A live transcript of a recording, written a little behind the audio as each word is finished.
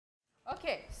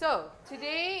Okay, so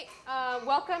today,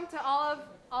 welcome to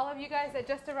all of you guys that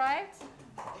just arrived.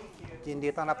 ยินดี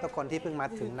ต้อนรับทุกคนที่เพิ่งมา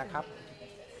ถึงนะครับ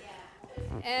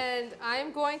And I'm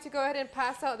going to go ahead and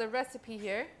pass out the recipe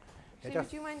here. เดี๋ยว Shane, จะ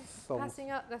would you mind ส่ง passing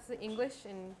out? That's the English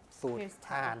and สูตร here's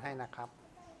อาหาร Thai. ให้นะครับ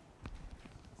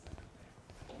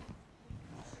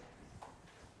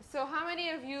So how many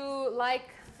of you like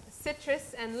citrus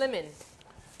and lemon?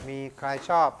 มีใคร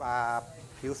ชอบ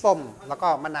ผิวส้มแล้วก็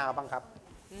มะนาวบ้างครับ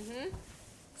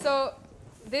So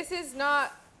this is not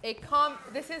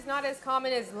as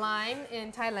common as lime in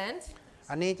Thailand.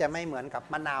 อันนี้จะไม่เหมือนกับ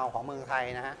มะนาวของเมืองไทย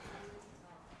นะฮะ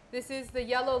This is the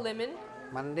yellow lemon.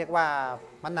 มันเรียกว่า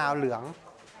มะนาวเหลือง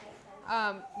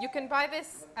You can buy this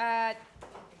at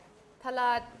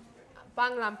Talat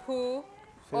Bang Lampu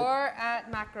or at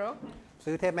Macro.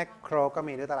 ซื้อที่แมคโครก็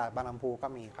มีหรือตลาดบางลำพูก็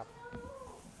มีครับ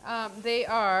They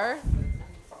are,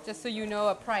 just so you know,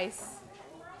 a price.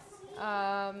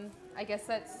 I guess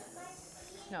that's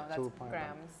 2.1.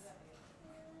 grams.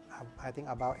 I think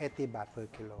about 80 baht per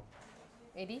kilo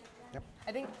 80? Yep.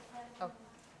 I think, oh,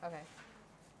 okay.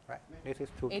 right this is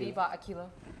 2 80 kilo baht a kilo.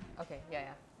 Okay,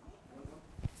 yeah.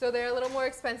 So they're a little more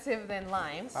expensive than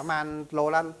limes. ประมาณโล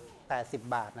ละ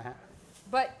80 บาทนะฮะ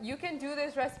But you can do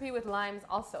this recipe with limes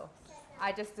also. I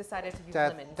just decided to use จะ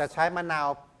lemons. ใช้มะนาว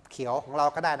เขียวของเรา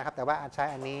ก็ได้นะครับ แต่ว่าใช้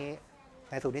อันนี้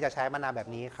ในสูตรที่จะใช้มะนาวแบบ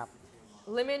นี้ครับ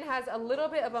Lemon has a little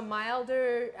bit of a milder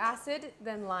acid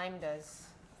than lime does.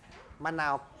 มะนา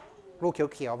วลูกเ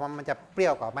ขียวๆมันจะเปรี้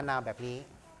ยวกว่ามะนาวแบบนี้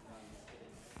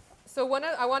So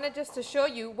I wanted just to show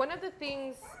you one of the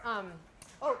things.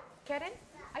 Oh, Karen,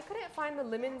 I couldn't find the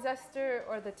lemon zester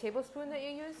or the tablespoon that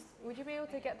you used. Would you be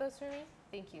able to get those for me?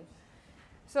 Thank you.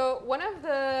 So one of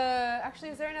the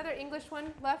actually, is there another English one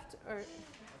left or?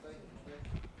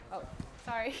 Oh,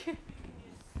 sorry.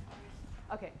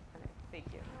 Okay, thank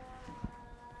you.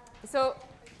 So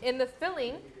in the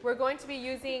filling, we're going to be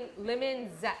using lemon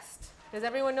zest. Does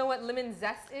everyone know what lemon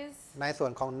zest is? ในส่ว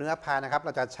นของเนื้อพายนะครับเร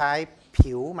าจะใช้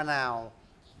ผิวมะนาว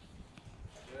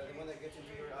The one that gets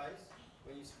into your eyes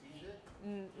when you squeeze it?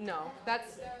 No,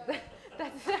 that's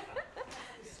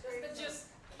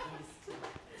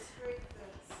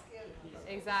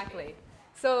exactly.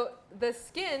 So the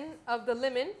skin of the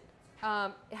lemon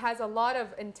has a lot of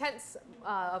intense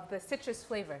of the citrus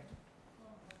flavor.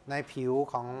 ในผิว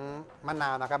ของมะนา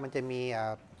วนะครับมันจะมี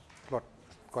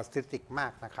กรดซิตริกมา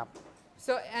กนะครับ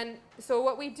So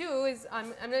what we do is I'm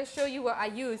going to show you what I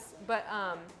use, but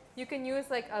you can use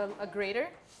like a grater,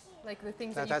 like the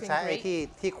things เรา that จะ you ใช้ can ไอ้ grate.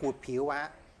 ที่ขูดผิวฮะ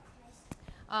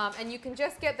And you can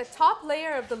just get the top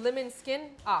layer of the lemon skin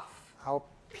off. เอา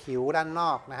ผิวด้านน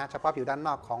อกนะฮะเฉพาะผิวด้านน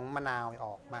อกของมะนาวอ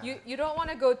อกมา You don't want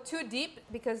to go too deep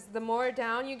because the more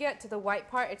down you get to the white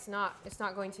part, it's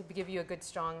not going to give you a good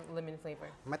strong lemon flavor.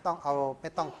 ไม่ต้องไ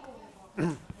ม่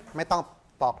ต้อง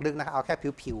ปอกลึกนะครับเอาแค่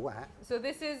ผิวๆอะฮะ So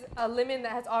this is a lemon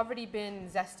that has already been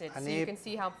zested, so you can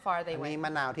see how far อั they นนี้ went. ม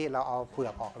ะนาวที่เราเอาเปลื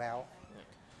อกออกแล้ว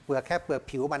เปลือกแค่เปลือก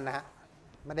ผิวมันนะฮะ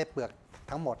ไม่ได้เปลือก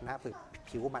ทั้งหมดนะฮะเปลือก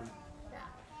ผิวมัน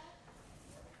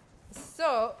So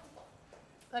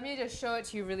let me just show it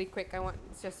to you really quick. I want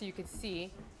just so you can see.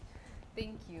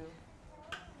 Thank you.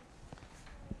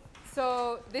 So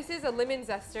this is a lemon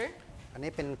zester. อัน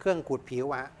นี้เป็นเครื่องขูดผิว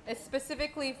อะฮะ It's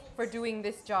specifically for doing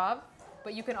this job,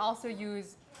 but you can also use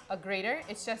a grater.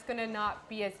 It's just gonna not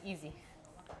be as easy.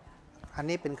 อัน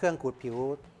นี้เป็นเครื่องขูดผิว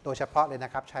โดยเฉพาะเลยน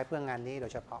ะครับใช้เพื่องานนี้โด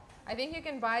ยเฉพาะ I think you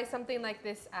can buy something like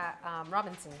this at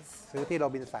Robinson's. ซื้อที่โร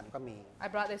บินสันก็มี I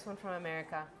brought this one from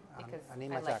America because I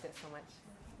liked it so much.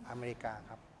 อเมริกา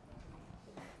ครับ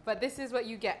But this is what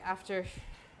you get after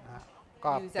นะฮะ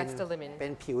ก็ you zest the lemon. เป็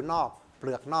นผิวนอกเป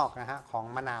ลือกนอกนะฮะของ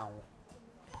มะนาว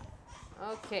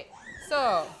Okay, so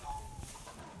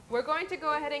we're going to go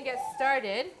ahead and get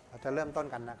started. เราจะเริ่มต้น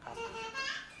กันนะครับ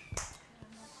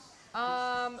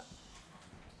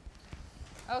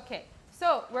Okay, so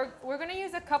we're going to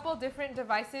use a couple different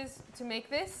devices to make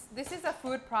this. This is a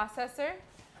food processor.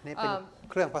 นี่เป็น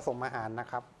เครื่องผสมอาหารนะ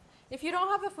ครับ If you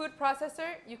don't have a food processor,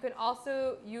 you can also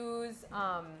use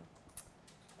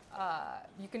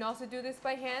you can also do this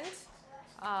by hand.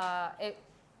 It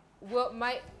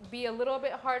might be a little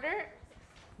bit harder.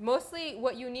 Mostly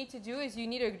what you need to do is you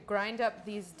need to grind up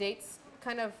these dates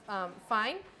kind of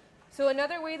fine. So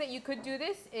another way that you could do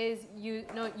this is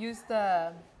use the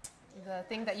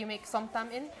thing that you make somtam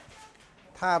in.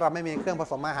 ถ้าเราไม่มีเครื่องผ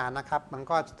สมอาหารนะครับมัน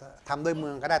ก็ทำด้วยมื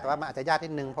อก็ได้แต่ว่ามันอาจจะยากนิ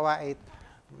ดนึงเพราะว่าไอ้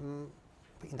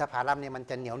อินทผลัมเนี่ยมัน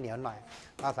จะเหนียวหน่อย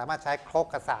เราสามารถใช้ครก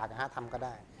กระสากนะฮะทำก็ไ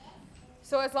ด้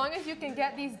So as long as you can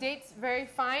get these dates very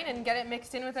fine and get it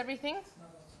mixed in with everything,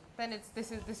 then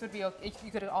this would be okay.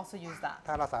 You could also use that.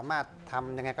 ถ้าเราสามารถท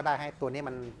ำยังไงก็ได้ให้ตัวนี้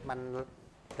มัน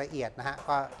ละเอียดนะฮะ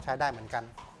ก็ใช้ได้เหมือนกัน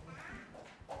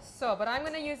So, but I'm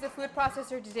going to use the food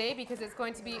processor today because it's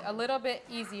going to be a little bit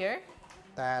easier.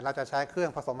 แต่เราจะใช้เครื่อ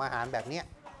งผสมอาหารแบบนี้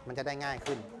มันจะได้ง่าย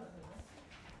ขึ้น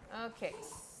Okay,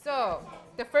 so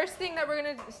the first thing that we're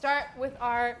going to start with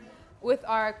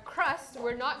our crust,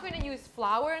 we're not going to use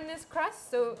flour in this crust,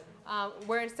 so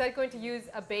we're instead going to use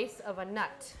a base of a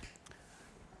nut.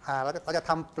 เราจะ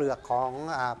ทำเปลือกของ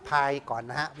พายก่อน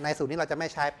นะฮะในสูตรนี้เราจะไม่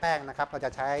ใช้แป้งนะครับเราจ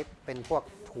ะใช้เป็นพวก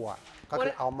ถั่วก็คื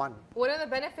ออัลมอนด์ One of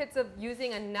the benefits of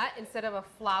using a nut instead of a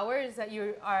flour is that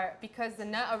because the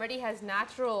nut already has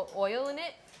natural oil in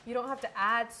it, you don't have to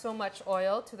add so much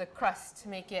oil to the crust to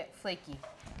make it flaky.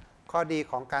 ข้อดี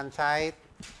ของการใช้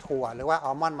ถั่วหรือว่า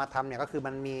อัลมอนด์มาทำเนี่ยก็คือ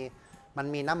มัน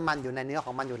มีน้ำมันอยู่ในเนื้อข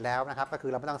องมันอยู่แล้วนะครับก็คื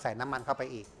อเราไม่ต้องใส่น้ำมันเข้าไป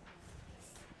อีก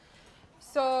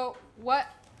So what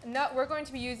nut we're going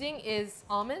to be using is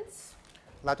almonds.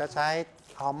 เราจะใช้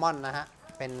อัลมอนด์นะฮะ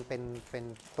เป็น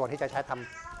ตัวที่จะใช้ท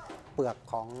ำเปลือก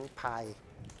ของพาย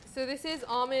So this is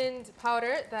almond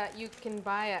powder that you can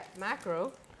buy at Macro.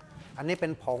 อันนี้เป็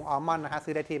นผงอัลมอนด์นะฮะ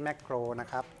ซื้อได้ที่แมคโครนะ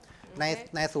ครับ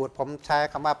ในสูตรผมใช้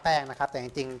คำว่าแป้งนะครับแต่จ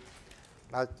ริง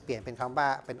ๆเราเปลี่ยนเป็นคำว่า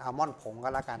เป็นอัลมอนด์ผงก็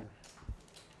แล้วกัน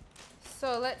So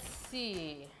let's see.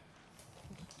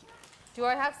 Do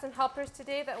I have some helpers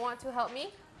today that want to help me?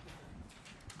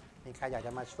 มีใครอยากจ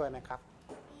ะมาช่วยไหมครับ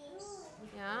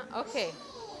Yeah, okay.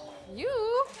 You?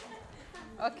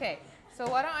 Okay, so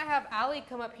why don't I have Ali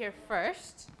come up here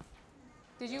first?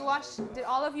 Did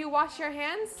all of you wash your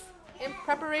hands in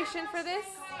preparation for this?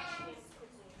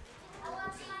 I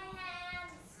wash my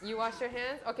hands. You wash your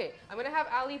hands? Okay, I'm going to have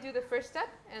Ali do the first step,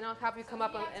 and I'll have you come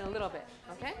up in a little bit,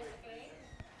 okay?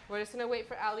 We're just going to wait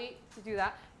for Ali to do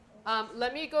that.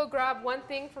 Let me go grab one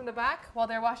thing from the back while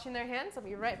they're washing their hands. I'll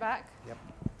be right back. เดี๋ยว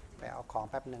ไปเอาของ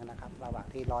แป๊บนึงนะครับระหว่าง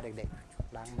ที่รอเด็ก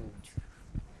ๆล้างมือ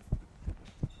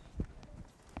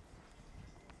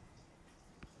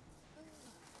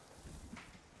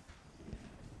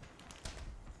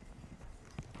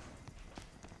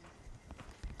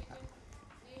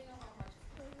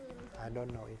I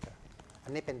don't know either อั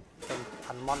นนี้เป็น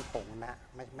อัลมอนด์ผงนะ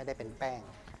ไม่ได้เป็นแป้ง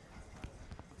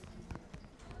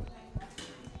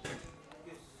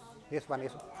This one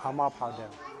is almond powder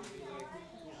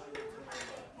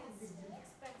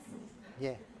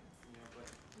Yeah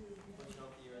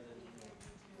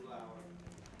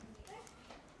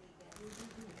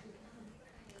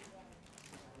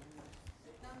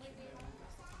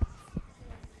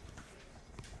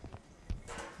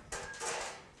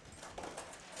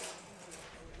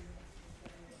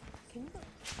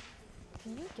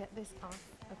Can you get this off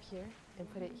up here and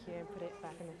put it here and put it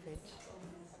back in the fridge?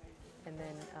 And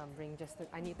then bring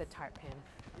I need the tart pan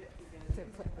to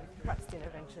put the crust in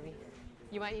eventually.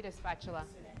 You might need a spatula.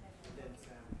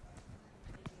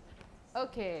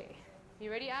 Okay, you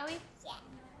ready, Ali? Yeah.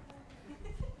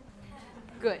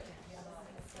 Good.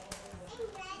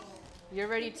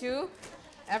 You're ready too?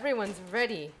 Everyone's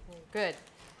ready. Good.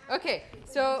 Okay,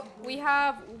 so we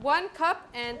have 1 cup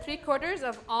and 3/4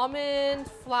 of almond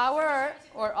flour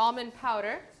or almond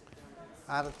powder.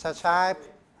 จะใช้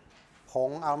ผ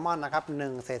งอัลมอนด์นะครับ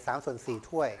1/3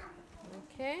 ถ้วย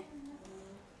Okay.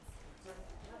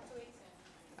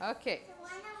 Okay.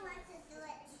 Joanna wants to do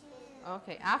it too.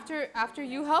 Okay. After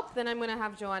you help, then I'm going to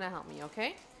have Joanna help me, okay?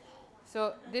 So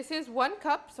this is 1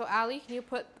 cup. So Ali, can you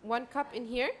put 1 cup in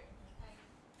here?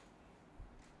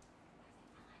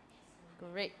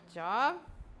 Great job.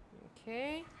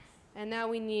 Okay. And now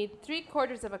we need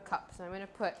 3/4 of a cup. So I'm going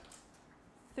to put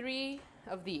 3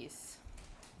 of these.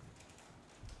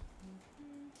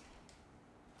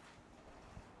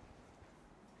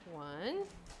 One.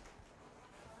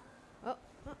 Oh,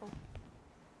 uh-oh.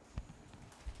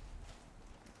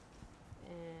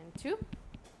 And 2.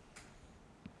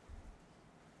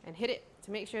 And hit it to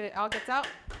make sure that it all gets out.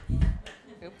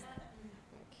 Oops.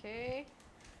 Okay.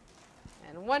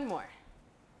 And 1 more.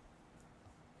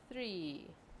 3.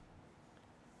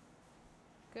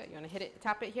 Good. You want to hit it,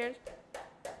 tap it here?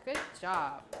 Good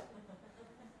job.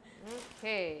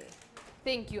 Okay.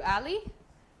 Thank you, Ali.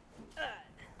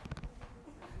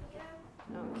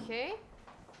 Okay.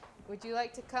 Would you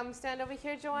like to come stand over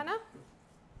here, Joanna?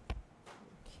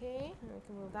 Okay. We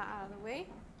can move that out of the way.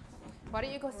 Why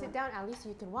don't you go sit down, Ali, so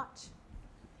you can watch?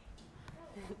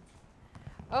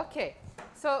 Okay.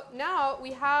 So now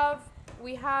we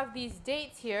have these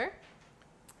dates here.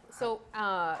 So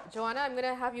Joanna, I'm going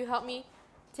to have you help me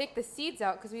take the seeds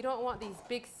out because we don't want these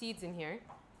big seeds in here.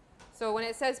 So when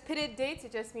it says pitted dates,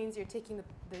 it just means you're taking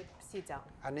the seeds out.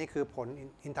 อันนี้คือผล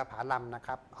อินทผลัมนะค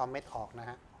รับเอาเม็ดออกนะ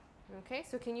ฮะ Okay,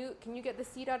 so can you get the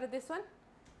seed out of this one?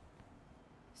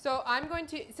 So I'm going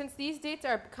to, since these dates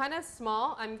are kind of small,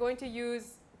 I'm going to use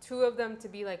two of them to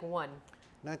be like one.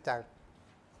 เนื่องจาก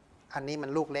อันนี้มั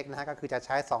นลูกเล็กนะฮะก็คือจะใ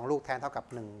ช้2ลูกแทนเท่ากับ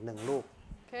1ลูก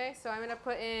Okay, so I'm gonna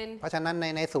put in. เพราะฉะนั้น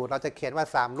ในสูตรเราจะเขียนว่า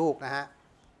3ลูกนะฮะ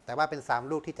แต่ว่าเป็น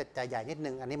3ลูกที่จะใหญ่นิดนึ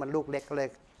งอันนี้มันลูกเล็กก็เลย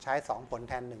ใช้2ผล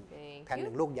แทน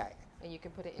1ลูกใหญ่ And you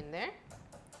can put it in there.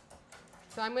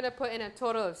 So I'm gonna put in a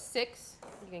total of 6.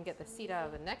 You can get the seed out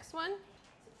of the next one.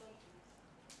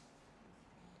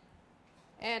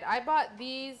 And I bought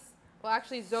these. Well,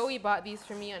 actually, Zoe bought these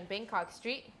for me on Bangkok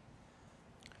Street.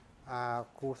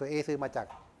 ครูโซเอซื้อมาจาก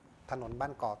ถนนบ้า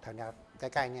นกอกแถวนี้ใก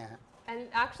ล้ๆเนี่ยฮะ And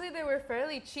actually, they were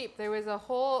fairly cheap. There was a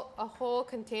whole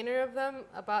container of them,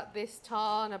 about this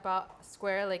tall and about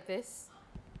square like this,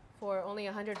 for only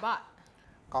 100 baht.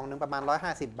 กล่องหนึ่งประมาณ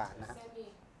150 บาทนะฮะ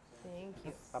Thank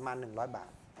you. ประมาณ100 บา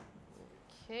ท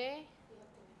Okay.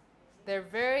 They're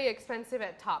very expensive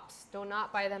at Tops. Do not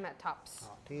buy them at Tops.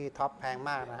 ที่ท็อปแพง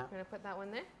มากนะฮะ I'm gonna put that one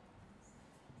there.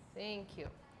 Thank you.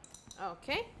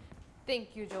 Okay. Thank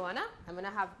you, Joanna. I'm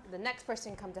gonna have the next person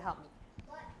come to help me.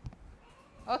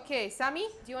 Okay, Sami,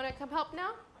 do you wanna come help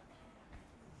now?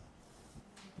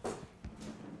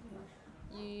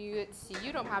 Let's see.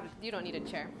 You don't need a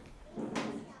chair.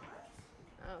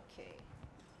 Okay.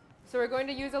 So we're going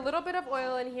to use a little bit of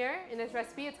oil in here. In this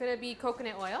recipe, it's gonna be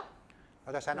coconut oil. เร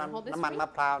าจะใช้น้ำมันมะ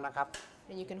พร้าวนะครับ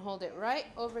And you can hold it right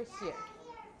over here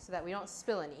so that we don't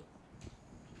spill any.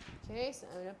 Okay, so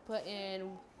I'm gonna put in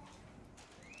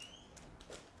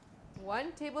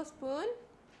 1 tablespoon.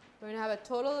 We're gonna have a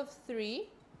total of 3.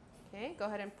 Okay, go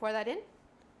ahead and pour that in.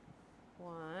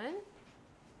 1.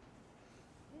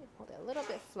 Okay, hold it a little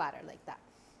bit flatter like that.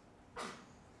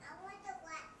 I want the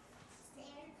what?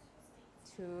 Stairs.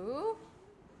 2.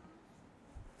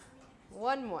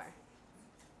 1 more.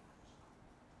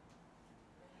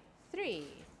 3.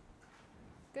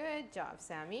 Good job,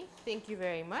 Sammy. Thank you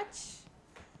very much.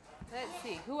 Let's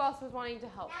see. Who else was wanting to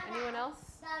help? Anyone else?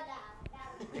 No.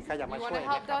 มีใครอยากมา You ช่ want วย to ไหม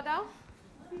help, ครับ Dao Dao?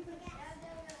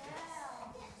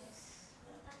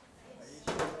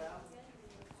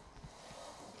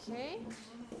 Okay.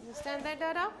 You stand there,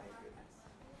 Dao Dao?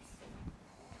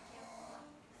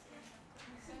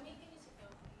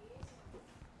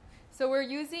 So we're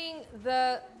using the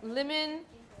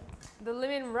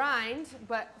lemon rind,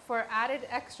 but for added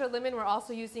extra lemon, we're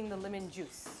also using the lemon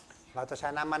juice. เราจะใช้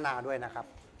น้ำมะนาวด้วยนะครับ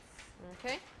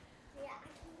Okay.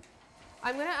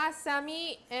 I'm gonna ask Sammy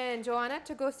and Joanna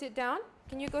to go sit down.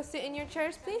 Can you go sit in your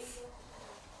chairs, please?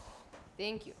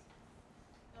 Thank you.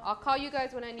 I'll call you guys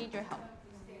when I need your help.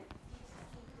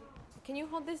 Can you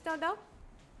hold this down?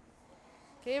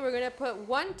 Okay, we're gonna put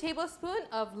 1 tablespoon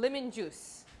of lemon juice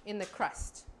in the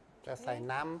crust. จะใส่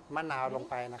น้ำมะนาวลง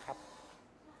ไปนะครับ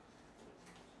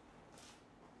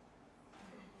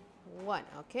 1.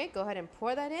 Okay, go ahead and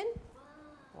pour that in.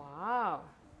 Wow,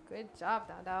 good job,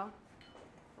 Dao Dao.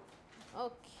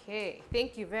 Okay, thank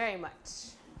you very much.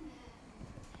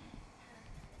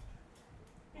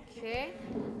 Okay,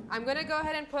 I'm gonna go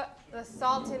ahead and put the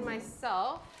salt in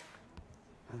myself.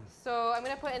 So I'm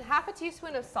gonna put in half a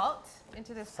teaspoon of salt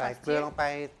into this ใส่ crust เกลือ here. ลงไป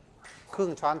ครึ่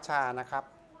งช้อนชานะครับ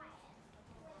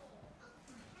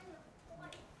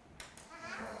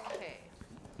Okay.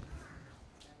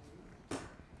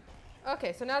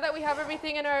 Okay, so now that we have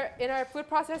everything in our food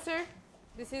processor,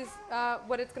 this is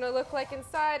what it's gonna look like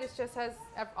inside. It just has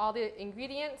all the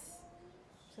ingredients.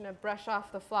 Just gonna brush off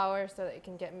the flour so that it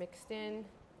can get mixed in.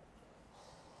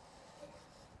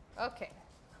 Okay.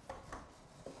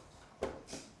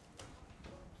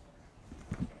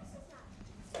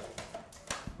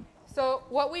 So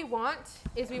what we want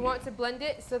is we want to blend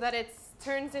it so that it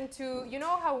turns into, you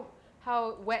know how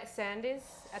wet sand is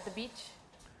at the beach?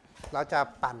 เราจะ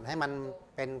ปั่นให้มัน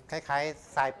เป็นคล้าย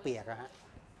ๆทรายเปียกอะฮะ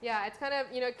Yeah, it's kind of,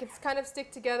 it's kind of stick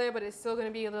together, but it's still going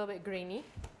to be a little bit grainy.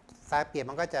 ทรายเปียก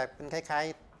มันก็จะเป็นคล้าย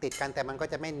ๆติดกันแต่มันก็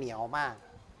จะไม่เหนียวมาก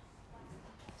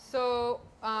So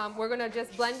we're going to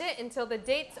just blend it until the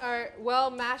dates are well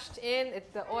mashed in.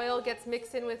 The oil gets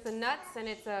mixed in with the nuts, and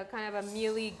it's a kind of a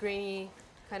mealy, grainy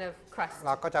kind of crust. เ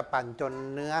ราก็จะปั่นจน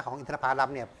เนื้อของอินทผลั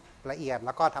มเนี่ยละเอียดแ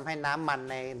ล้วก็ทำให้น้ำมัน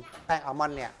ในแป้งอัลมอ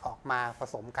นด์เนี่ยออกมาผ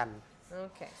สมกัน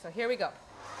Okay, so here we go.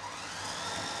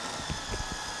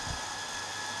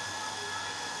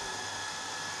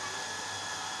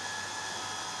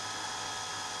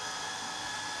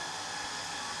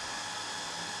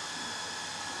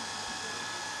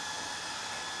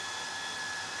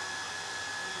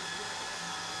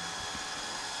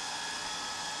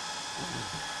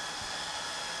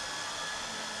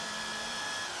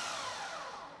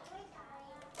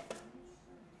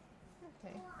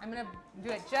 Okay, I'm going to do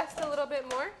it just a little bit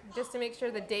more, just to make sure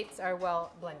the dates are well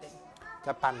blended. จ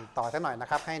ะปั่นต่อสักหน่อยนะ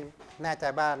ครับให้แน่ใจ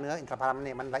ว่าเนื้ออินทผลัมเ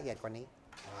นี่ยมันละเอียดกว่านี้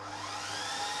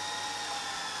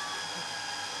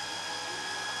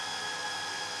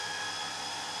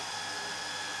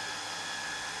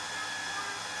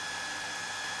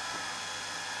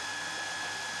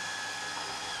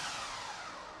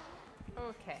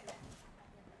Okay.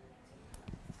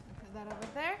 Put that over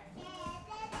there.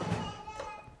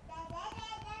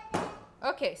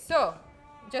 Okay, so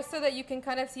just so that you can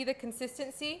kind of see the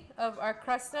consistency of our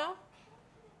crust now,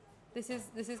 this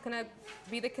is gonna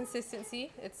be the consistency.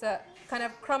 It's a kind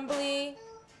of crumbly,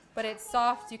 but it's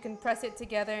soft. You can press it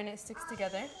together and it sticks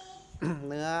together.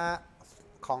 เนื้อ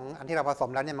ของอันที่เราผส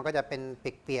มแล้วเนี่ยมันก็จะเป็นเ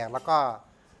ปียกๆแล้วก็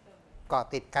เกาะ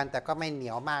ติดกันแต่ก็ไม่เหนี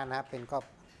ยวมากนะครับเป็นก็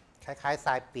คล้ายๆท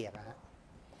รายเปียกนะฮะ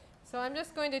So I'm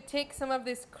just going to take some of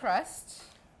this crust.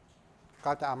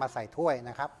 ก็จะเอามาใส่ถ้วย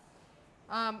นะครับ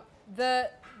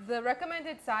The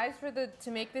recommended size for to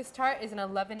make this tart is an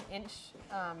 11-inch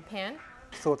pan.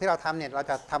 สูตรที่เราทำเนี่ยเรา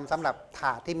จะทำสำหรับถ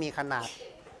าดที่มีขนาด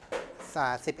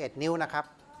11 นิ้วนะครับ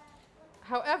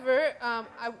However,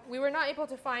 we were not able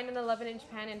to find an 11-inch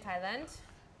pan in Thailand.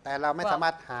 แต่เราไม่สามา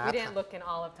รถหา we didn't look in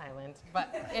all of Thailand, but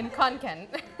in Khon Kaen.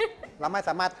 เราไม่ส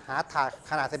ามารถหาถาด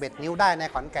ขนาด11 นิ้วได้ใน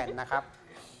ขอนแก่นนะครับ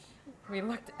We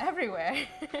looked everywhere.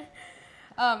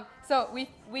 So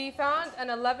we found an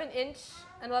 11-inch,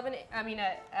 a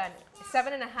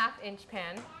 7.5-inch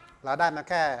pan. เราได้มา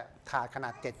แค่ถาดขนา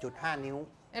ด 7.5 นิ้ว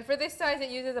And for this size,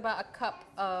 it uses about a cup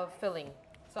of filling.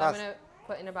 So I'm going to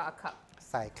put in about a cup.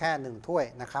 ใส่แค่1ถ้วย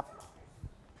นะครับ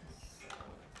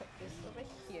Put this over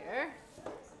here.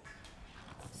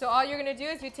 So all you're going to do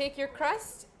is you take your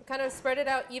crust, kind of spread it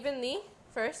out evenly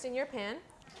first in your pan.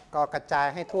 ก็กระจาย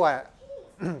ให้ทั่ว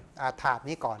ถาด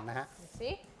นี้ก่อนนะฮะ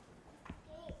See?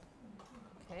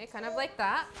 Okay, kind of like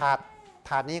that.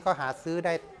 ถาดนี้ก็หาซื้อไ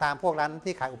ด้ตามพวกร้าน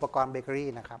ที่ขายอุปกรณ์เบเกอรี่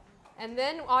นะครับ And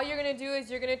then all you're going to do is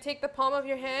you're going to take the palm of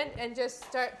your hand and just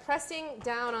start pressing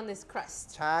down on this crust.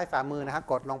 ใช้ฝ่ามือนะครับ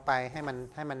กดลงไปให้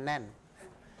มันแน่น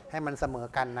ให้มันเสมอ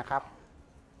กันนะครับ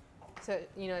So,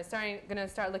 it's going to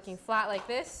start looking flat like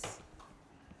this.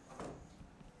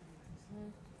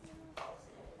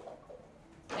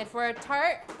 And for a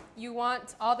tart, you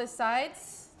want all the sides.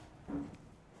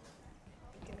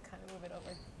 You can kind of move it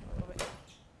over a little bit.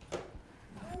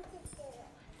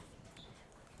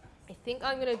 I think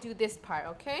I'm going to do this part,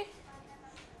 okay?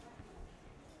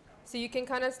 So you can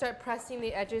kind of start pressing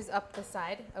the edges up the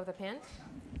side of the pan.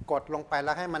 กดลงไปแ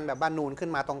ล้วให้มันแบบว่านูนขึ้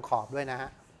นมาตรงขอบด้วยนะฮ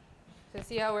ะ So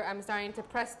see how I'm starting to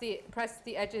press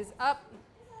the edges up.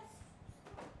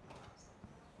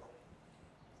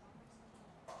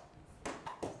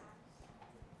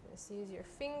 Just use your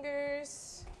fingers.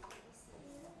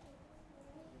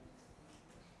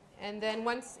 And then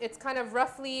once it's kind of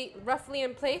roughly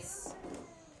in place,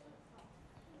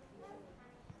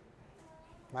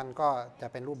 มันก็จะ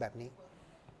เป็นรูปแบบนี้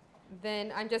then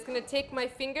I'm just going to take my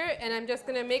finger and I'm just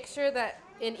going to make sure that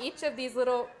in each of these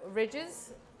little ridges,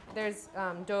 there's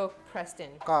dough pressed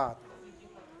in. ก็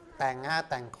แ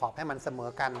ต่งขอบให้มันเสม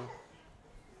อกัน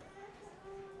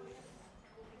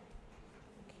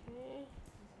Okay.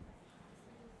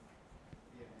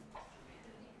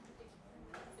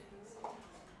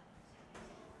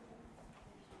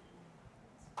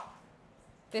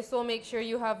 This will make sure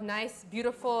you have nice,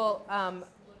 beautiful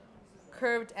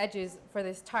curved edges for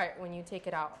this tart when you take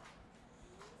it out.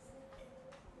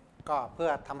 ก็เพื่อ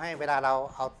ทำให้เวลาเรา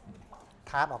เอา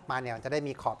ทาร์ตออกมาเนี่ยจะได้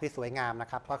มีขอบที่สวยงามนะ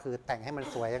ครับก็คือแต่งให้มัน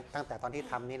สวยตั้งแต่ตอนที่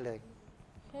ทำนี่เลย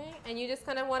Okay, and you just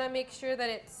kind of want to make sure that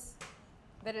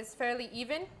it's fairly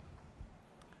even.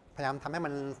 พยายามทำให้มั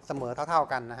นเสมอเท่า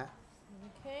กันนะฮะ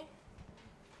Okay.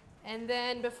 And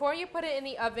then before you put it in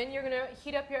the oven, you're going to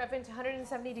heat up your oven to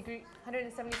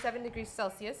 177 degrees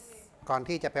Celsius. ก่อน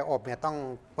ที่จะไปอบเนี่ยต้อง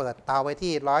เปิดเตาไว้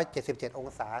ที่177อง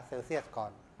ศาเซลเซียสก่อ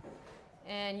น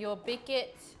And you'll bake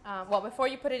it, before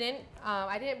you put it in,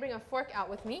 I didn't bring a fork out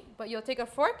with me, but you'll take a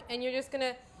fork and you're just going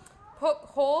to poke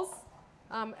holes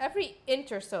every inch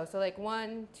or so. So like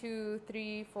 1, 2,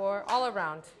 3, 4, all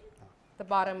around the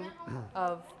bottom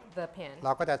of the pan. เร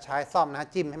าก็จะใช้ซ่อมนะ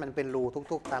จิ้มให้มันเป็นรู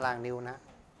ทุกๆตารางนิ้วนะ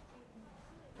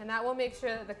And that will make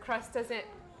sure that the crust doesn't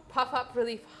puff up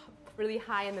really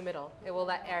high in the middle. It will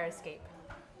let air escape.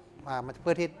 มันเ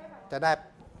พื่อที่จะได้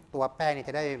ตัวแป้งนี่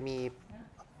จะได้มี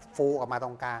ฟูออกมาต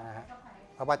รงกลางนะฮะ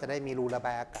เพราะว่าจะได้มีรูระบ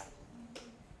ายอากาศ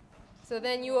So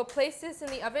then you will place this in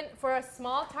the oven. For a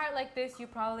small tart like this, you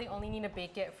probably only need to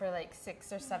bake it for like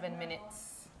 6 or 7 minutes.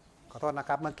 ขอโทษนะค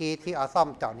รับเมื่อกี้ที่เอาซ่อม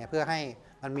เจาะเนี่ยเพื่อให้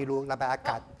มันมีรูระบายอา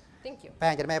กาศ Thank you. แป้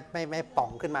งจะไม่ป่อ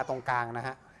งขึ้นมาตรงกลางนะฮ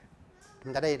ะมั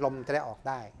นจะได้ลมจะได้ออก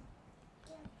ได้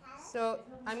So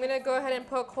I'm going to go ahead and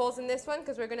poke holes in this one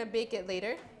because we're going to bake it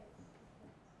later.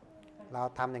 เรา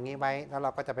ทำอย่างนี้ไว้แล้วเร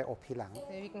าก็จะไปอบทีหลัง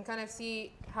So you can kind of see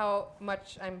how much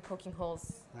I'm poking holes.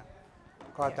 นะ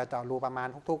ก็จะเจาะรูประมาณ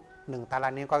ทุกๆ1ตารา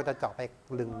งนิ้วก็จะเจาะไป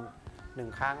หนึ่ง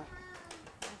ครั้ง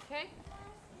Okay.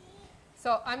 So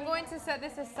I'm going to set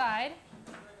this aside.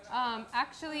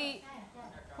 Actually,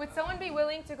 Would someone be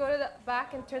willing to go to the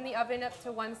back and turn the oven up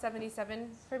to 177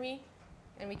 for me?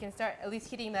 And we can start at least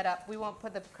heating that up. We won't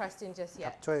put the crust in just ค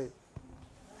รับ yet. ช่วย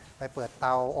ไปเปิดเต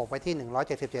าอบไว้ที่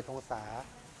 177 องศา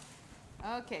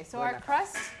Okay, so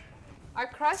our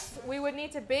crust, we would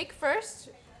need to bake first,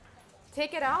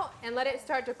 take it out, and let it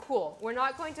start to cool. We're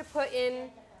not going to put in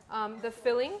the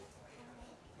filling.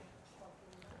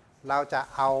 เราจะ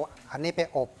เอาอันนี้ไป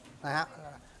อบนะฮะ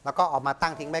แล้วก็เออกมาตั้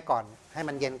งทิ้งไว้ก่อนให้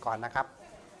มันเย็นก่อนนะครับ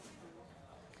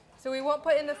So we won't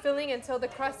put in the filling until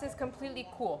the crust is completely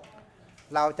cool.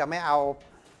 เราจะไม่เอา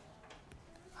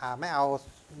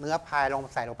เนื้อพาย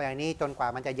ใส่ลงไปในนี้จนกว่า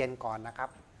มันจะเย็นก่อนนะครับ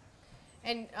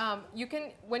And you can,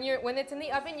 when it's in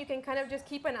the oven, you can kind of just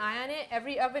keep an eye on it.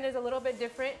 Every oven is a little bit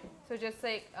different, so just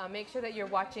like make sure that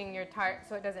you're watching your tart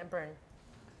so it doesn't burn.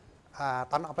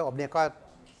 ตอนเอาไปอบเนี่ยก็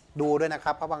ดูด้วยนะค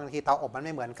รับเพราะบางทีเตาอบมันไ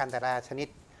ม่เหมือนกันแต่ละชนิด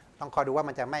ต้องคอยดูว่า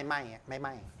มันจะไม่ไห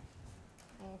ม้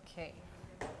Okay.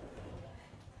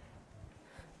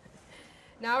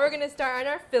 Now we're going to start on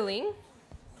our filling.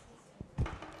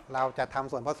 เราจะท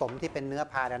ำส่วนผสมที่เป็นเนื้อ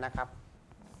พายแล้วนะครับ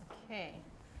Okay.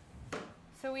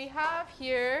 So we have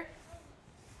here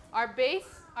our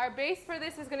base. Our base for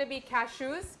this is going to be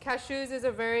cashews. Cashews is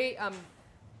a very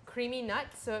creamy nut,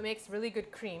 so it makes really good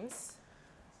creams.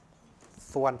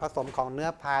 ส่วนผสมของเนื้อ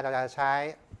พายเราจะใช้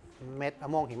เม็ดมะ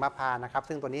ม่วงหิมพานต์นะครับ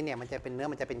ซึ่งตัวนี้เนี่ยมันจะเ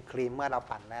ป็นครีมเมื่อเรา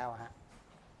ปั่นแล้วฮะ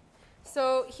So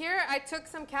here I took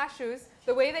some cashews.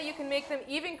 The way that you can make them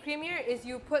even creamier is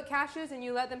you put cashews and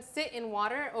you let them sit in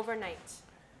water overnight.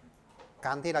 ก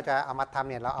ารที่เราจะเอามาทำ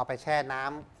เนี่ยเราเอาไปแช่น้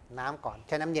ำก่อนแ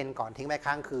ช่น้ำเย็นก่อนทิ้งไว้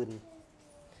ค้างคืน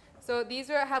So these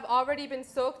have already been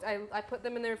soaked. I put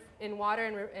them in water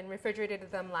and refrigerated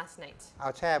them last night. เอา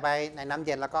แช่ไว้ในน้ำเ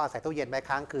ย็นแล้วก็ใส่ตู้เย็นไว้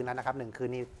ค้างคืนแล้วนะครับ1 คืน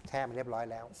นี้แช่มาเรียบร้อย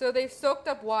แล้ว So they've soaked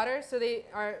up water, so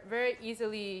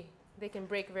they can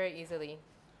break very easily.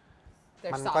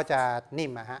 มัน They're ก็ soft. จะนิ่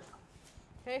มนะฮะ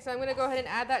Okay, so I'm going to go ahead and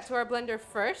add that to our blender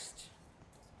first.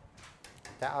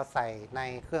 จะเอาใส่ใน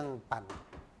เครื่องปั่น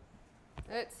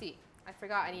Let's see. I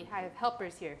forgot I have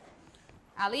helpers here.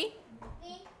 Ali?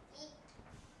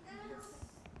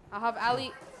 I'll have Ali.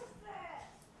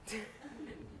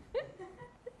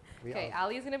 Okay,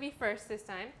 Ali's going to be first this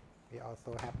time. we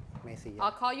also have Messi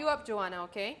I'll call you up, Joanna,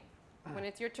 okay? When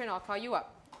it's your turn, I'll call you up.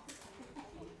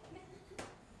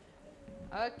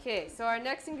 Okay, so our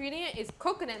next ingredient is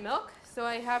coconut milk. So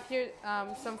I have here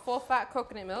some full-fat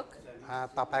coconut milk.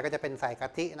 ต่อไปก็จะเป็นใส่กะ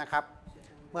ทินะครับ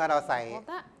เมื่อเราใส่ Hold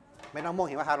that. เม็ดมะม่วง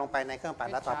หิมพานต์ลงไปในเครื่องปั่น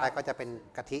แล้วต่อไปก็จะเป็น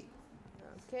กะทิ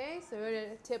Okay, so we're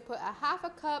going to put a half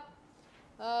a cup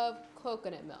of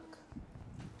coconut milk.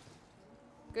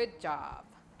 Good job.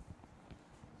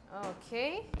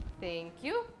 Okay, thank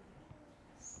you.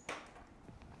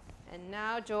 And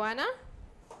now, Joanna,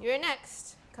 you're next.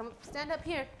 Come stand up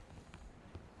here.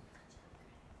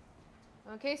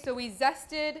 Okay, so we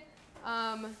zested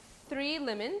 3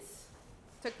 lemons.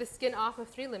 Took the skin off of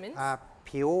 3 lemons.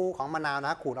 ผิวของมะนาวน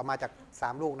ะขูดออกมาจาก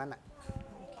3 ลูกนั้นน่ะ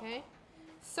Okay.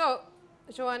 So,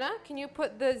 Joanna, can you put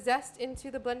the zest into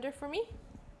the blender for me?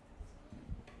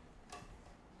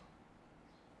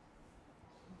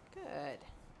 Good.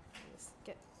 Let's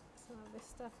get some of this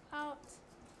stuff out.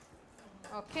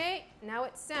 Okay, now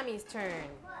it's Sammy's turn.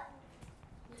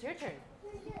 It's your turn.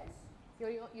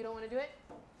 You don't want to do it?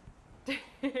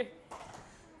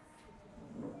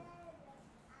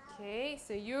 Okay,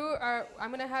 so I'm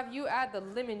going to have you add the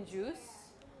lemon juice.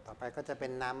 ต่อไปก็จะเป็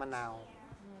นน้ำมะนาว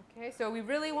Okay, so we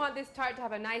really want this tart to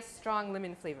have a nice strong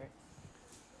lemon flavor.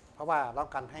 เพราะว่าต้อง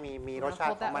การให้มีรสชาติ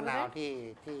ของมะนาวที่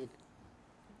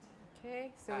Okay,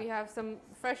 so we have some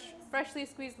freshly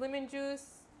squeezed lemon juice.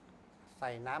 ใส่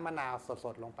น้ำมะนาวส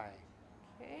ดๆลงไป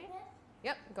Okay.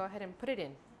 Yep, go ahead and put it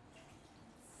in.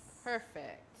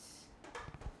 Perfect.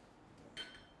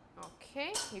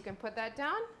 Okay, you can put that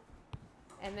down.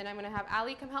 And then I'm going to have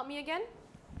Ali come help me again.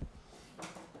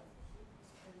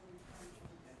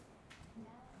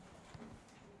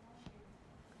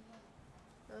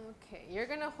 Okay, you're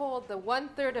going to hold the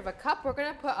 1/3 of a cup. We're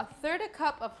going to put a 1/3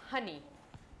 cup of honey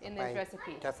in ไป this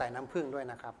recipe. จะใส่น้ำผึ้งด้วย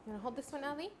นะครับ You want to hold this one,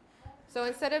 Ali? So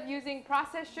instead of using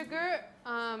processed sugar,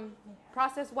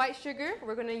 processed white sugar,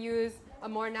 we're going to use a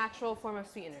more natural form of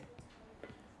sweetener.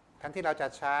 แทนที่เราจะ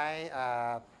ใช้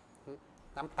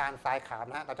น้ำตาลทรายขาว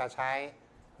นะฮะเราจะใช้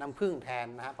น้ำผึ้งแทน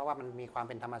นะฮะเพราะว่ามันมีความเ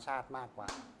ป็นธรรมชาติมากกว่า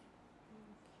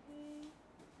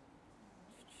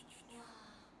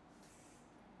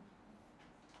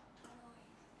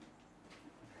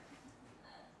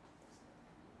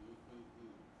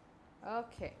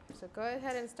Okay, so go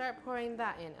ahead and start pouring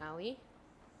that in, Ali.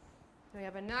 So we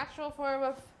have a natural form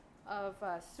of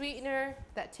sweetener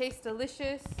that tastes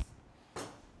delicious.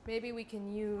 Maybe we can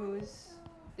use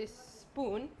this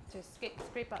spoon to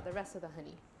scrape out the rest of the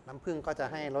honey. น้ำผึ้งก็จะ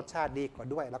ให้รสชาติดีกว่า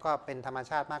ด้วย แล้วก็เป็นธรรม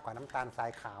ชาติมากกว่าน้ำตาลทรา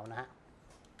ยขาวนะฮะ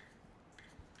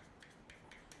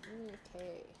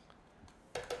Okay.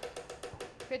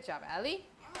 Good job, Allie.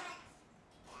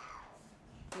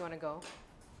 You want to go?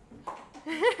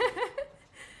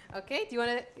 Okay. Do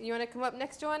you want to come up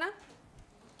next, Joanna?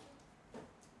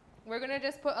 We're going to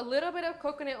just put a little bit of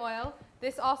coconut oil.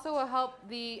 This also will help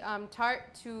the tart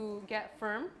to get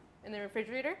firm in the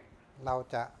refrigerator. เรา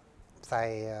จะใส่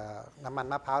น้ำมัน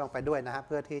มะพร้าวลงไปด้วยนะฮะเ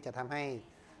พื่อที่จะทำให้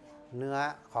เนื้อ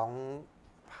ของ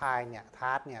พายเนี่ยท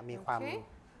าร์ตเนี่ยมีความ Okay.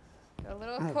 A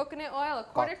little coconut oil, a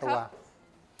เกาะ quarter ตัว cup.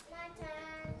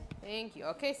 Thank you.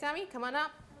 Okay, Sammy, come on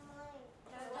up.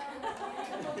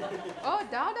 Oh,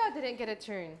 Dada didn't get a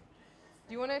turn. Do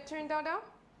you want a turn, Dada?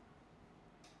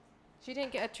 She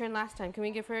didn't get a turn last time. Can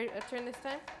we give her a turn this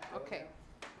time? Okay.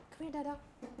 Come here, Dada.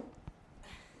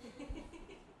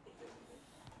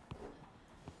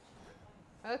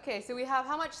 Okay, so we have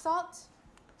how much salt?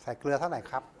 ใส่เกลือเท่าไหร่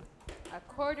ครับ A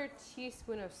quarter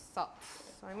teaspoon of salt.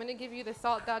 So I'm going to give you the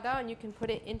salt, Dada, and you can put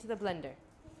it into the blender.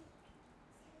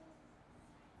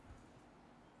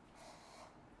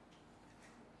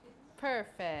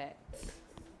 Perfect.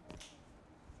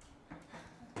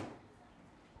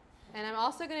 And I'm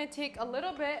also going to take a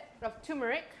little bit of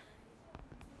turmeric.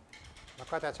 แล้ว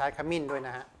ก็จะใช้ขมิ้นด้วยน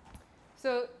ะฮะ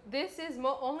So this is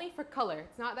only for color.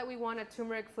 It's not that we want a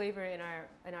turmeric flavor in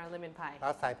our lemon pie. เร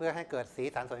าใส่เพื่อให้เกิดสี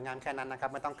สันสวยงามแค่นั้นนะครับ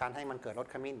ไม่ต้องการให้มันเกิดรส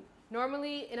ขมิ้น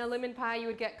Normally in a lemon pie you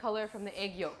would get color from the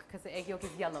egg yolk because the egg yolk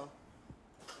is yellow.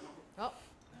 Oh,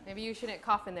 maybe you shouldn't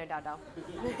cough in there, Dada.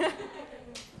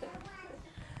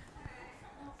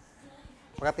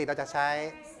 ปกติเราจะใช้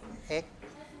เอ็ก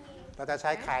เราจะใ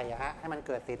ช้ไข่อะฮะให้มันเ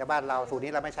กิดสีแต่บ้านเราสูตร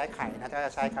นี้เราไม่ใช้ไข่นะจ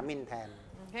ะใช้ขมิ้นแทน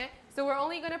Okay, so we're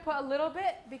only going to put a little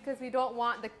bit because we don't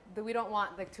want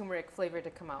the turmeric flavor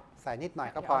to come out. ใส่นิดหน่อย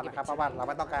ก็พอนะครับเพราะว่าเราไ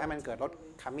ม่ต้องการให้มันเกิดรส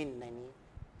ขมิ้นในนี้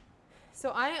So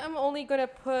I am only going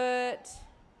to put,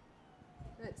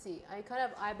 let's see, I kind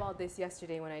of eyeballed this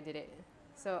yesterday when I did it.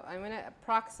 So I'm going to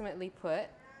approximately put,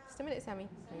 just a minute, Sammy.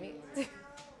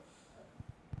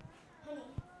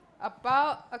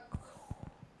 About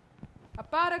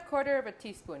a quarter of a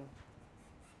teaspoon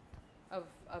of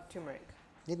turmeric.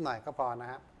 นิดหน่อยก็พอนะ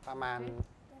ฮะประมาณ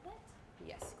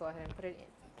Yes, go ahead and put it in.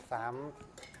 3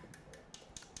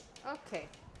 Okay,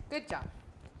 good job.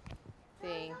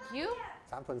 Thank you.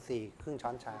 3/4 ครึ่งช้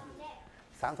อนชา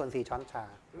3/4 ช้อนชา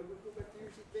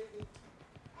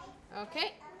Okay,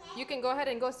 you can go ahead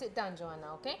and go sit down, Joanna,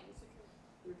 okay?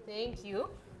 Thank you.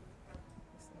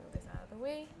 Let's move this out of the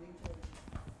way.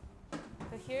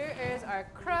 So here is our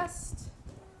crust.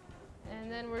 And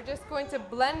then we're just going to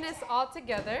blend this all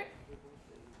together.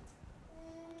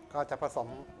 ก็จะผสม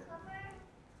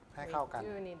ให้เข้ากัน We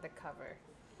do need the cover.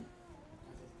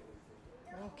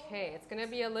 Okay, it's going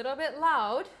to be a little bit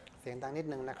loud. เสียงดังนิด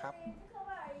นึงนะครับ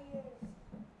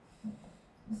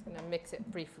Just going to mix it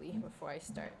briefly before I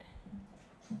start.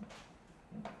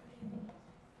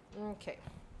 Okay.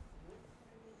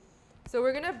 So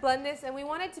we're going to blend this, and we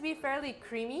want it to be fairly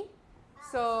creamy.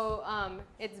 So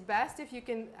it's best if you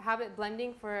can have it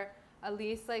blending for at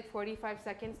least like 45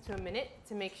 seconds to a minute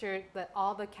to make sure that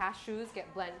all the cashews get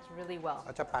blended really well. เ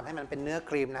ราจะปั่นให้มันเป็นเนื้อ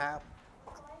ครีมนะฮะ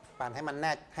ปั่นให้มัน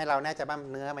ให้เราแน่ใจว่า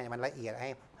เนื้อมันละเอียดใ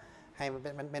ห้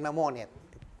มันเป็นมะม่วงเนี่ย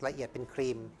ละเอียดเป็นครี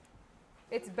ม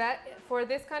It's for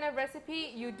this kind of recipe,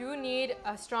 you do need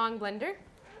a strong blender.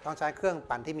 ต้องใช้เครื่อง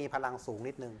ปั่นที่มีพลังสูง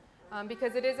นิดนึง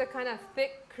Because it is a kind of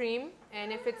thick cream, and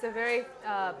if it's a very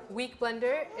weak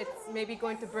blender, it's maybe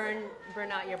going to burn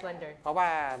out your blender. เพราะว่า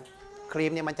ครี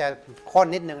มเนี่ยมันจะข้น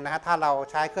นิดนึงนะฮะถ้าเรา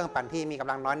ใช้เครื่องปั่นที่มีก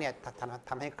ำลังน้อยเนี่ย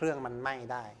ทำให้เครื่องมันไหม้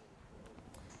ได้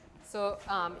So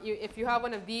if you have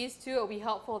one of these two, it will be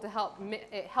helpful to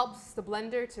it helps the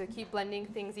blender to keep blending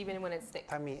things even when it's thick.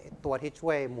 ถ้ามีตัวที่ช่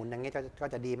วยหมุนอย่างนี้ก็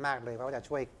จะดีมากเลยเพราะว่าจะ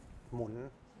ช่วยหมุน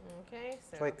Okay,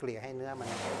 ช่วย so เกลี่ยให้เนื้อมัน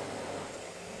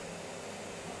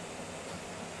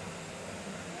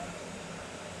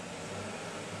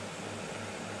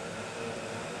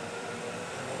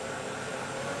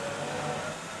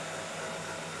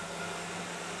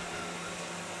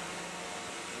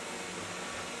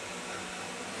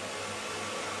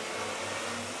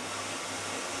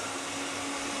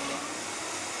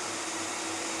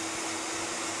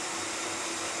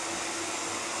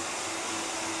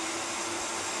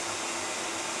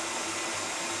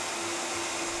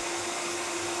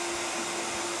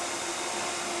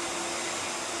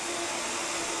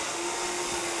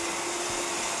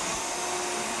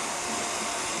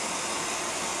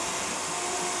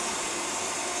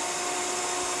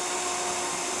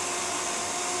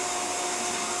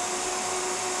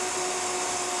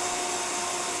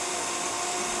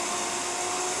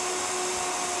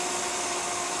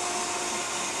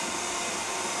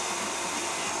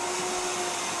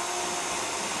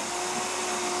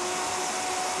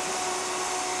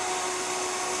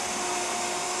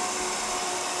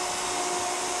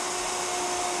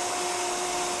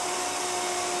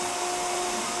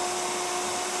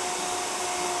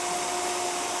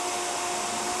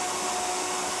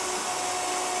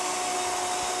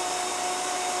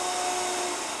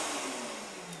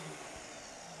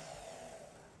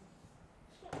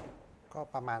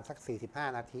ประมาณสัก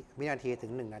45วินาทีถึ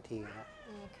ง1 นาทีครับ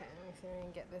Okay, let me see if I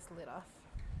can get this lid off.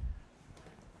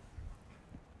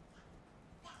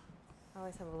 I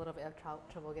always have a little bit of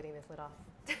trouble getting this lid off.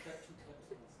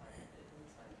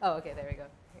 Oh, okay, there we go.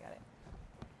 I got it.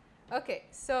 Okay,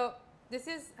 so this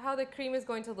is how the cream is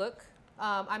going to look.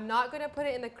 I'm not going to put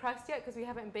it in the crust yet because we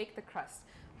haven't baked the crust.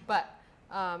 But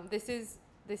this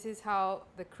is how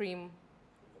the cream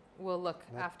will look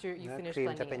after you เนื้อ finish ครีม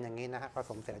จะเป็น blending อ it. ย่างนี้นะฮะผ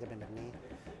สมเสร็จแล้วจะเป็นแบบนี้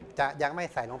จะยังไม่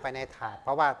ใส่ลงไปในถาดเพ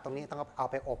ราะว่าตรงนี้ต้องเอา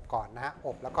ไปอบก่อนนะฮะอ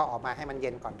บแล้วก็ออกมาให้มันเย็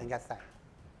นก่อนถึงจะใส่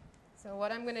So what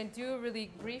I'm going to do really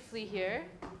briefly here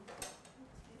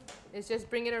is just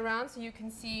bring it around so you can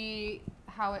see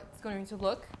how it's going to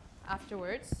look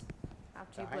afterwards,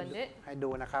 after you blend it. ให้ดู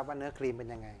นะครับว่าเนื้อครีมเป็น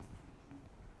ยังไง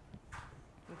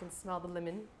You can smell the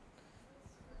lemon.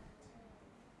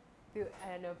 I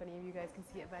don't know if any of you guys can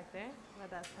see it back there, but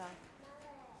that's how.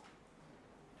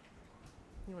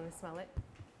 You want to smell it?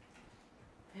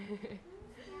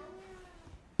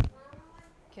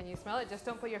 Can you smell it? Just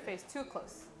don't put your face too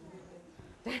close.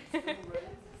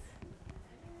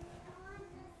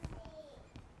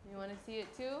 You want to see it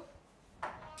too?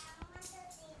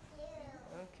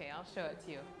 Okay, I'll show it to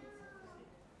you.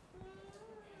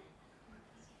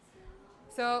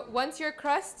 So once your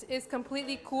crust is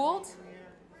completely cooled,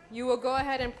 you will go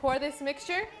ahead and pour this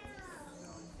mixture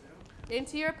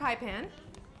into your pie pan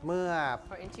เมื่อ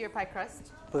or into your pie crust.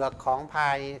 เปลือกของพา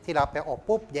ยที่เราไปอบ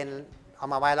ปุ๊บเย็นเอา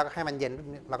มาไว้แล้วก็ให้มันเย็น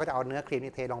เราก็จะเอาเนื้อครีม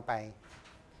นี้เทลงไป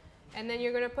And then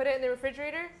you're going to put it in the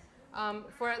refrigerator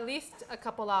for at least a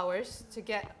couple hours to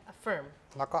get firm.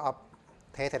 แล้วก็เอา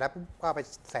เทเสร็จแล้วปุ๊บก็เอาไป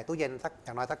ใส่ตู้เย็นสักอ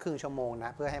ย่างน้อยสักครึ่งชั่วโมงน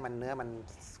ะเพื่อให้มันเนื้อมัน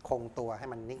คงตัวให้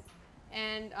มันนิ่ง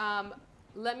And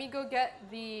let me go get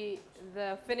the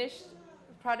finished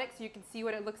product so you can see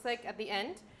what it looks like at the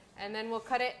end. And then we'll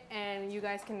cut it and you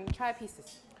guys can try pieces.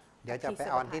 เดี๋ยวจะไป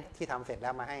เอาที่ทำเสร็จแล้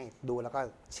วมาให้ดูแล้วก็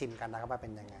ชิมกันนะครับว่าเป็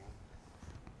นยังไง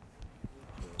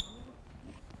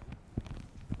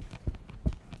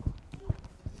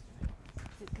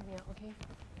Is it coming out okay?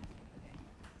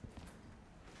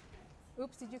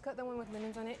 Oops, did you cut the one with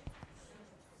lemons on it?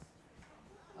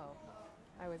 Oh,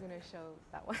 I was going to show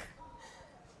that one.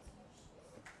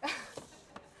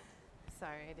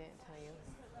 Sorry, I didn't tell you.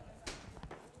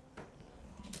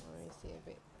 Let me see if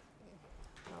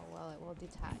how well it will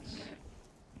detach.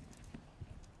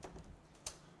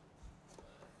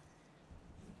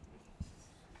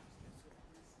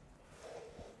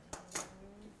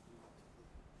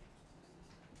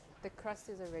 The crust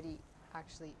is already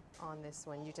actually on this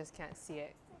one. You just can't see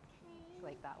it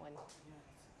like that one.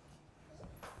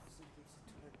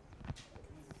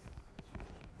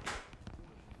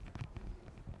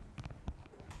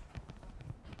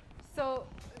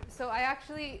 So I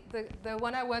actually, the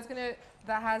one I was gonna,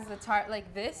 that has the tart like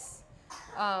this,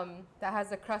 that has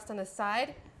the crust on the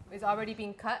side, is already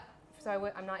being cut. So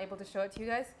I'm not able to show it to you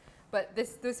guys. But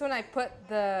this one I put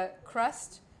the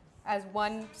crust as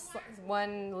one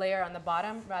layer on the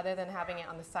bottom rather than having it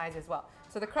on the sides as well.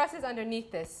 So the crust is underneath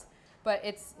this, but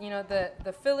it's, you know,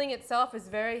 the filling itself is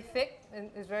very thick and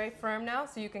is very firm now,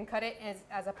 so you can cut it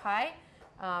as a pie.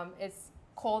 It's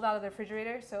cold out of the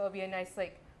refrigerator, so it'll be a nice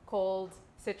like cold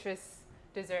citrus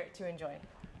dessert to enjoy.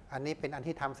 อันนี้เป็นอัน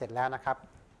ที่ทำเสร็จแล้วนะครับ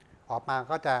ออกมา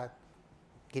ก็จะ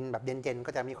กินแบบเย็นๆ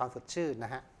ก็จะมีความสดชื่นน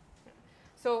ะฮะ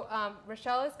So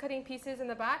Rochelle is cutting pieces in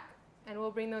the back, and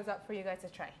we'll bring those up for you guys to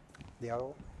try. เดี๋ยว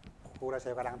ครูราเช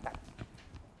ลกำลังตัด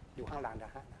อยู่ข้างหลังน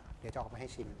ะฮะเดี๋ยวจะออกมาให้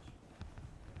ชิม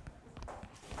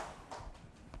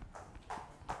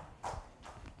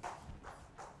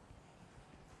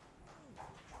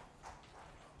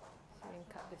So we can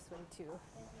cut this one too.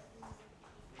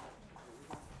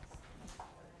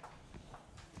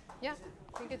 Yeah,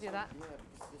 we could do that. Yeah,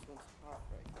 because this one's hot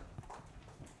right now.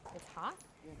 It's hot?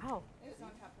 Ow. It was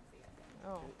on top of the oven.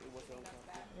 Oh, It was on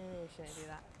top. maybe we shouldn't do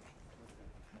that.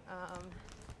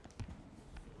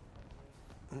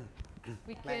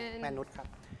 We แม่ can. นุชครับ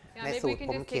Yeah, ใน maybe สู we ตร can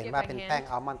ผม just เขีย take น it ว่า by เป็นแป้ง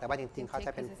hand. อัลมอนด์แต่ว่าจริงๆเขาใ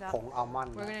ช้เป็น Take pieces out. ผงอัลมอน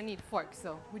ด์ We're gonna need forks,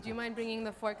 so would you mind bringing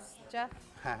the forks, Jeff?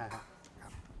 ฮ่าๆ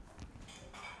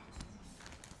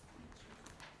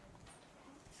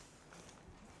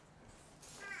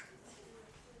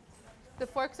The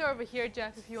forks are over here,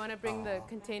 Jeff, if you want to bring the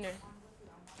container.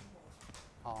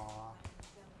 อ๋อ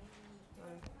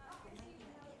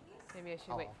Maybe I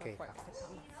should wait for okay, forks to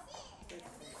come.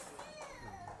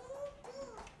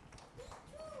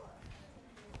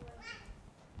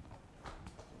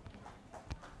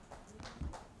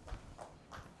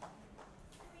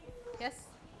 Yes?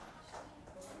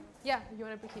 Yeah, you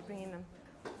want to keep bringing them.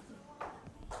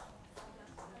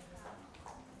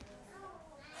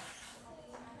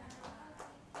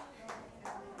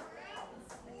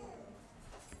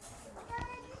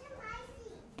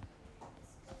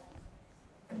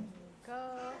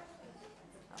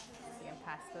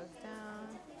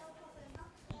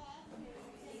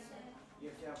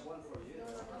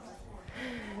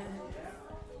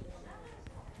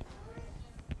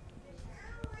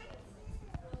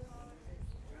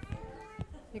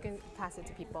 You can pass it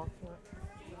to people. If you want.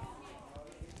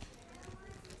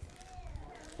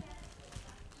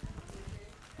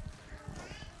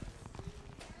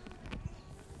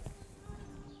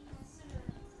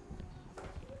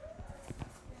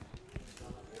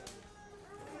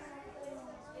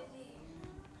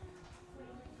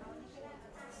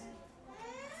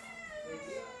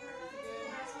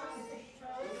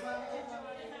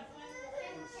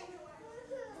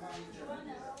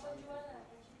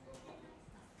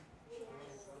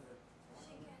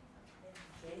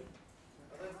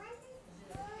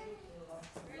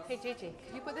 Hey, JJ,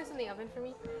 could you put this in the oven for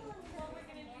me?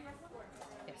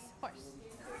 Yes, of course.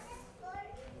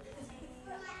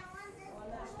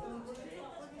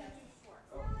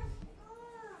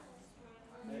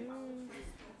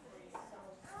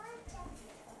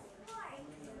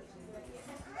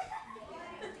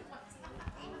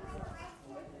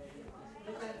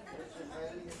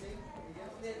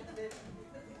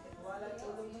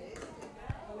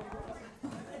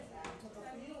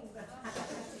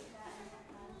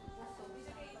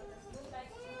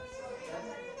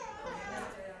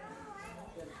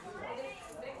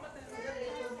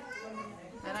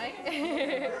 And I.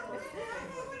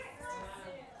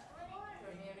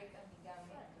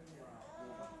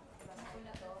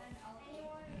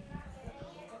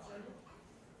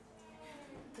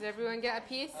 Did everyone get a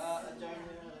piece?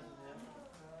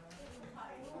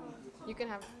 You can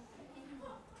have.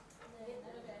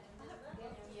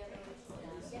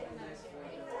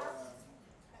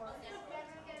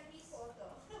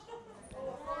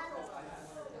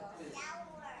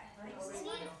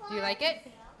 Do you like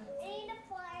it?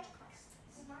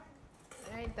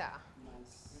 Right there.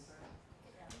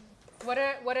 What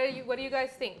do you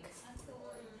guys think?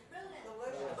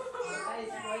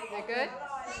 They're good?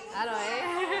 I don't know.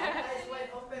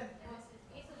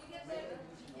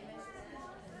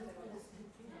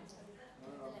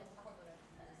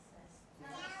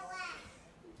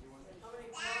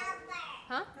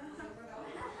 Huh?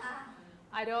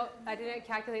 I didn't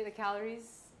calculate the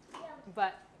calories,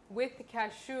 but with the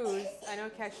cashews, I know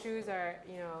cashews are,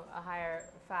 a higher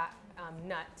fat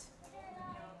nut.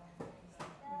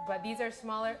 But these are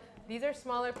smaller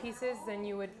pieces than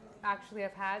you would actually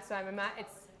have had. So I'm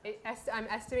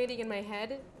estimating in my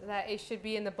head that it should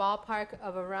be in the ballpark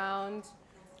of around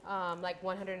like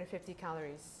 150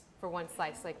 calories for one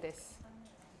slice like this.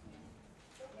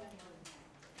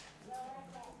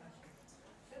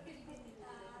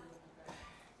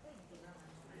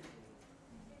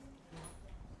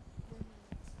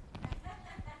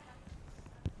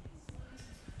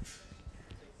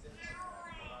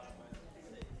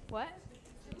 What?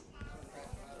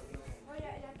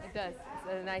 It does. It's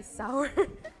a nice sour.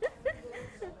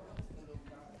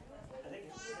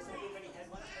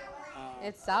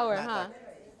 It's sour, huh?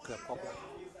 เกือบครบแล้ว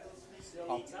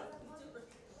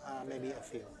maybe a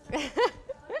few.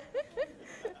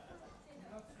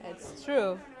 It's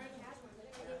true.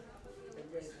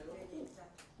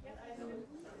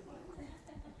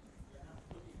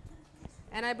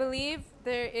 And I believe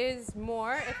there is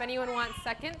more. If anyone wants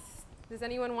seconds, does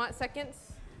anyone want seconds?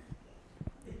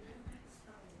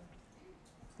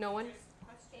 No one?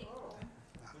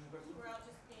 We're all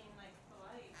just being like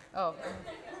polite. Oh.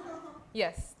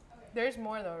 Yes. There's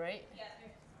more though, right?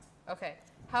 Yeah. Okay.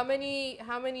 How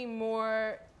many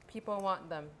more people want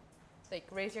them? Like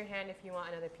raise your hand if you want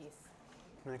another piece.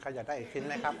 ใครอยากได้อีกชิ้นไ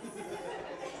หมครับ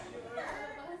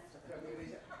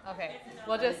Okay.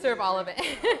 We'll just serve all of it.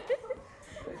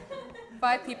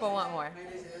 5 people want more.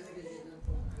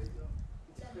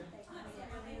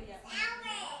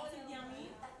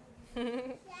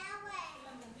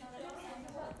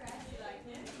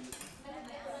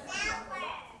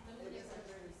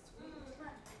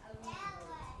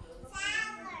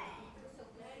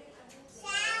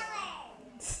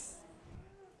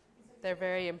 They're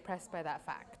very impressed by that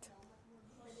fact.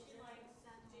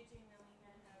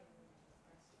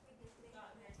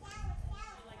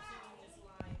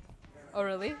 Oh,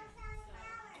 really?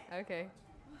 Okay.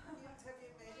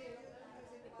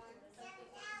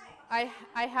 I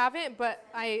haven't, but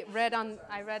I read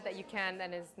that you can,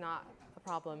 and it's not a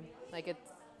problem. Like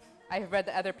I've read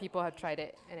that other people have tried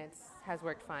it, and it has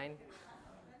worked fine.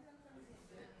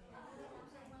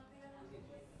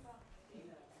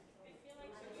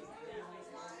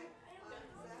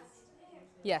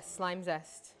 Yes, lime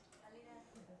zest.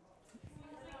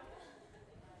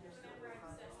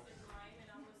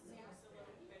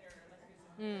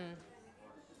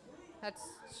 That's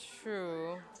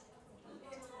true.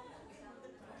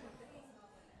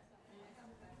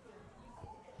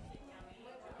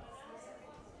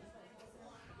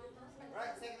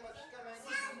 Right, second batch is coming.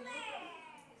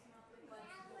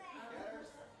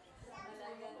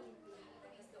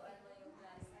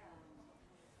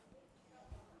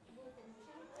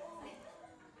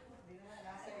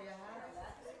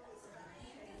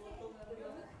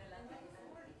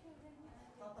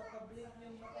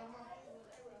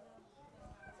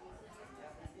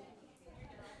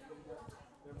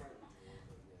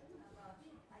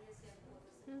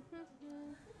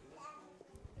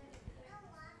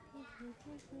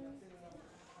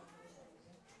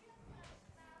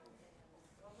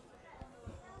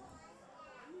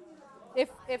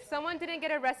 If someone didn't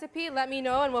get a recipe, let me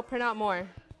know and we'll print out more.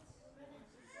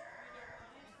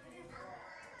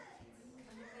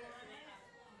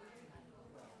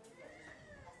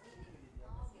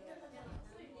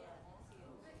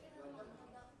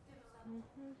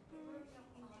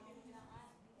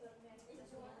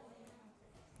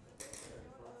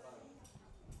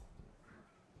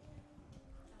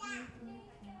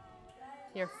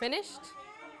 You're finished?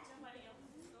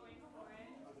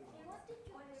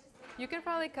 You can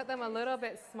probably cut them a little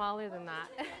bit smaller than that.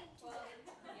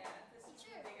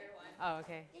 Oh,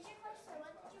 okay.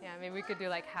 Yeah, maybe we could do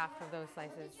like half of those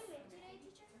slices.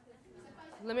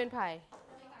 Lemon pie.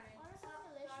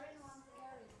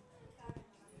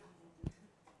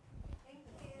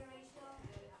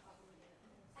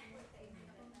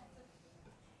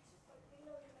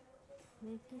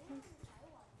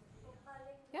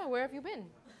 Yeah, where have you been?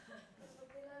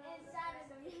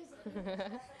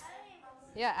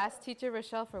 Yeah, ask teacher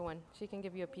Rochelle for one. She can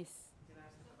give you a piece.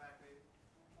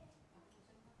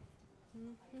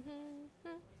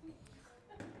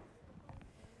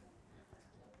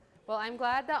 Well, I'm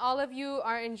glad that all of you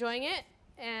are enjoying it,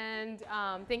 and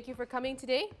thank you for coming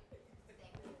today.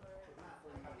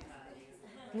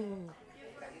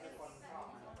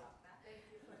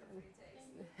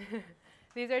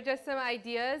 These are just some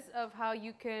ideas of how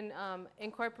you can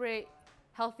incorporate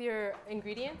healthier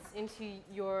ingredients into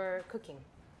your cooking.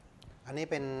 อันนี้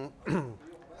เป็น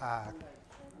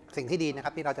สิ่งที่ดีนะค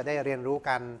รับที่เราจะได้เรียนรู้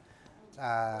การ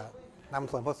น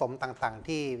ำส่วนผสมต่างๆ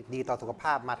ที่ดีต่อสุขภ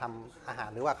าพมาทำอาหาร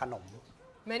หรือว่าขนม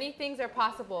Many things are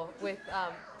possible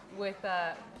with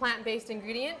plant-based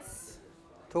ingredients.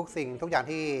 ทุกสิ่งทุกอย่าง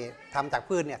ที่ทำจาก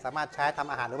พืชเนี่ยสามารถใช้ท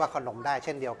ำอาหารหรือว่าขนมได้เ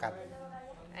ช่นเดียวกัน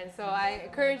And so I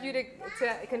encourage you to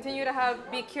continue to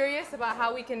be curious about how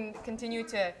we can continue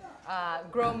to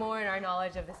grow more in our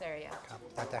knowledge of this area. ครับ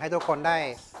อยากจะให้ทุกคนได้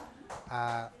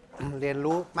เรียน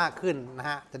รู้มากขึ้นนะ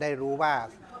ฮะจะได้รู้ว่า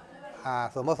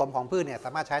ส่วนผสมของพืชเนี่ยส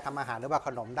ามารถใช้ทำอาหารหรือว่าข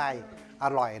นมได้อ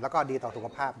ร่อยแล้วก็ดีต่อสุข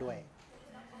ภาพด้วย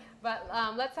But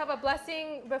let's have a blessing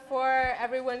before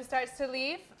everyone starts to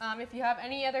leave. If you have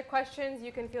any other questions,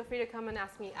 you can feel free to come and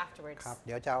ask me afterwards. ครับเ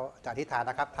ดี๋ยวจะอธิษฐาน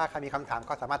นะครับถ้าใครมีคำถาม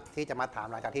ก็สามารถที่จะมาถาม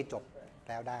หลังจากที่จบ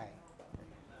แล้วได้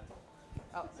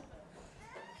Oh.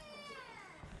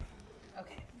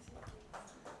 Okay.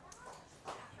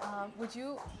 Would you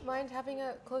mind having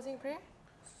a closing prayer?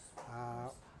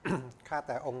 ข้าแ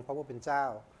ต่องค์พระผู้เป็นเจ้า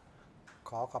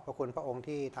ขอขอบพระคุณพระองค์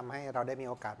ที่ทำให้เราได้มี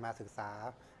โอกาสมาศึกษา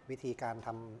วิธีการท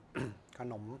ำ ข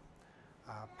นม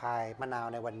พายมะนาว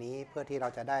ในวันนี้เพื่อที่เรา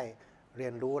จะได้เรี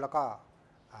ยนรู้แล้วก็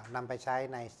นำไปใช้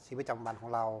ในชีวิตประจำวันของ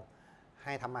เราใ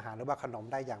ห้ทำอาหารหรือว่าขนม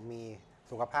ได้อย่างมี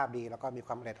สุขภาพดีแล้วก็มีค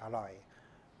วามอร่อย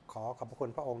ขอขอบพระคุณ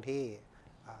พระองค์ที่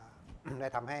ได้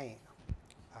ทำให้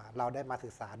เราได้มาศึ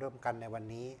กษาร่วมกันในวัน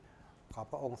นี้ขอ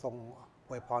พระองค์ทรง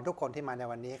อวยพรทุกคนที่มาใน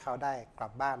วันนี้เขาได้กลั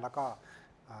บบ้านแล้วก็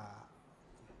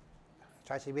ใ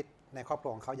ช้ชีวิตในครอบครั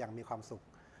วของเขาอย่างมีความสุข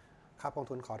ข้าพระองค์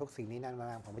ทูลขอทุกสิ่งนี้ใน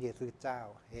นามของพระเยซูคริสต์เจ้า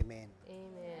เอเมน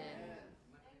Amen.